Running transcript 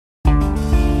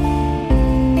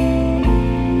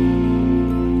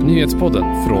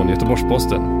Nyhetspodden från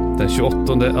Göteborgs-Posten den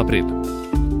 28 april.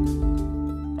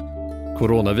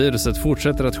 Coronaviruset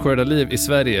fortsätter att skörda liv i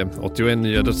Sverige. 81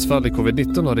 nya dödsfall i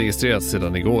covid-19 har registrerats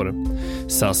sedan igår.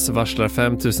 SAS varslar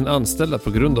 5 000 anställda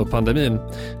på grund av pandemin.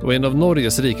 Och en av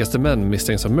Norges rikaste män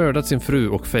misstänks ha mördat sin fru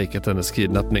och fejkat hennes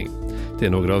kidnappning. Det är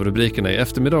några av rubrikerna i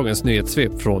eftermiddagens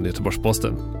nyhetssvep från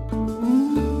Göteborgs-Posten.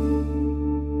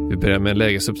 Vi börjar med en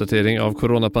lägesuppdatering av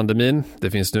coronapandemin.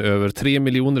 Det finns nu över 3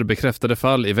 miljoner bekräftade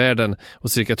fall i världen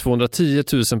och cirka 210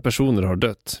 000 personer har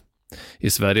dött. I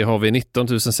Sverige har vi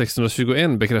 19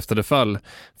 621 bekräftade fall,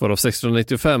 varav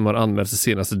 695 har anmälts det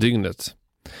senaste dygnet.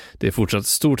 Det är fortsatt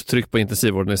stort tryck på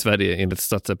intensivvården i Sverige enligt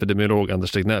statsepidemiolog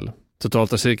Anders Tegnell.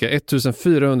 Totalt har cirka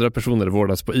 1400 personer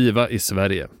vårdats på IVA i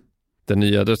Sverige. Den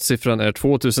nya dödssiffran är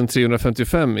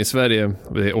 2355 i Sverige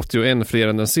och det är 81 fler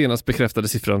än den senast bekräftade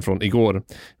siffran från igår.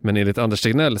 Men enligt Anders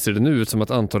Tegnell ser det nu ut som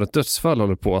att antalet dödsfall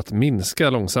håller på att minska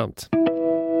långsamt.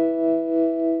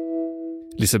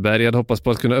 Liseberg hade hoppats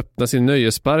på att kunna öppna sin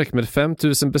nöjespark med 5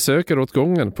 000 besökare åt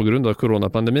gången på grund av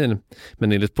coronapandemin.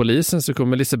 Men enligt polisen så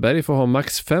kommer Liseberg få ha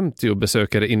max 50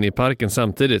 besökare inne i parken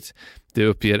samtidigt. Det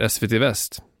uppger SVT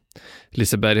Väst.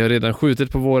 Liseberg har redan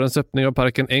skjutit på vårens öppning av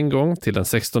parken en gång till den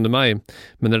 16 maj.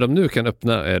 Men när de nu kan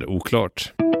öppna är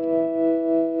oklart.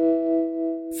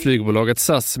 Flygbolaget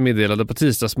SAS meddelade på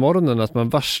tisdagsmorgonen att man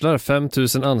varslar 5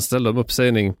 000 anställda om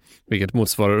uppsägning, vilket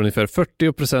motsvarar ungefär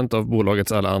 40% av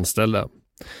bolagets alla anställda.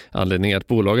 Anledningen är att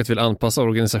bolaget vill anpassa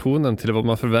organisationen till vad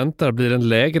man förväntar blir en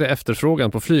lägre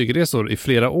efterfrågan på flygresor i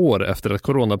flera år efter att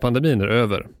coronapandemin är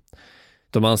över.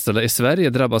 De anställda i Sverige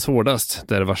drabbas hårdast,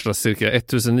 där varslas cirka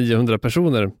 1900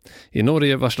 personer. I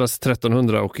Norge varslas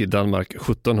 1300 och i Danmark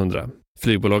 1700.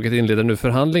 Flygbolaget inleder nu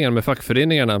förhandlingar med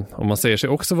fackföreningarna och man säger sig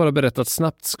också vara beredd att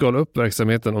snabbt skala upp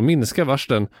verksamheten och minska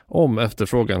varslen om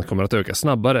efterfrågan kommer att öka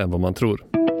snabbare än vad man tror.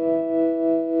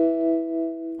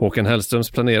 Håkan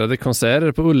Hellströms planerade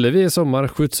konserter på Ullevi i sommar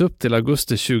skjuts upp till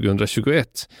augusti 2021,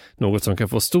 något som kan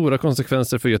få stora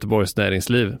konsekvenser för Göteborgs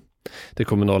näringsliv. Det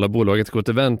kommunala bolaget Gott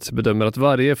Event bedömer att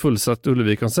varje fullsatt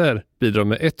Ullevi-konsert bidrar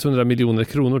med 100 miljoner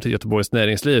kronor till Göteborgs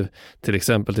näringsliv, till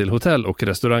exempel till hotell och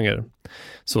restauranger.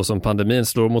 Så som pandemin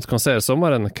slår mot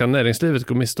konsertsommaren kan näringslivet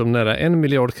gå miste om nära 1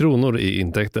 miljard kronor i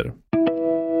intäkter.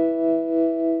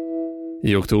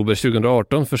 I oktober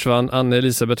 2018 försvann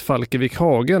Anne-Elisabeth Falkevik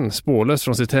Hagen spårlöst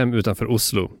från sitt hem utanför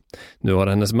Oslo. Nu har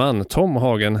hennes man Tom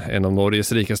Hagen, en av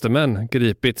Norges rikaste män,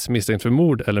 gripits misstänkt för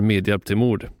mord eller medhjälp till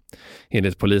mord.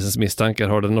 Enligt polisens misstankar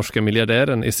har den norska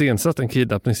miljardären iscensatt en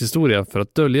kidnappningshistoria för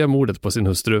att dölja mordet på sin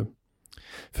hustru.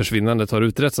 Försvinnandet har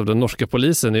utretts av den norska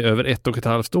polisen i över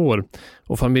 1,5 år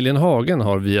och familjen Hagen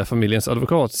har via familjens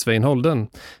advokat Svein Holden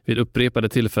vid upprepade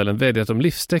tillfällen vädjat om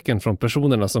livstecken från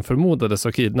personerna som förmodades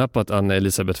ha kidnappat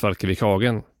Anne-Elisabeth Falkevik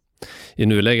Hagen. I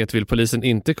nuläget vill polisen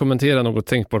inte kommentera något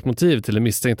tänkbart motiv till det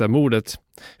misstänkta mordet.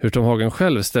 Hur Tom Hagen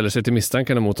själv ställer sig till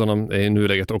misstankarna mot honom är i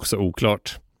nuläget också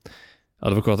oklart.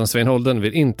 Advokaten Svein Holden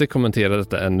vill inte kommentera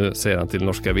detta ännu, säger han till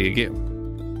norska VG.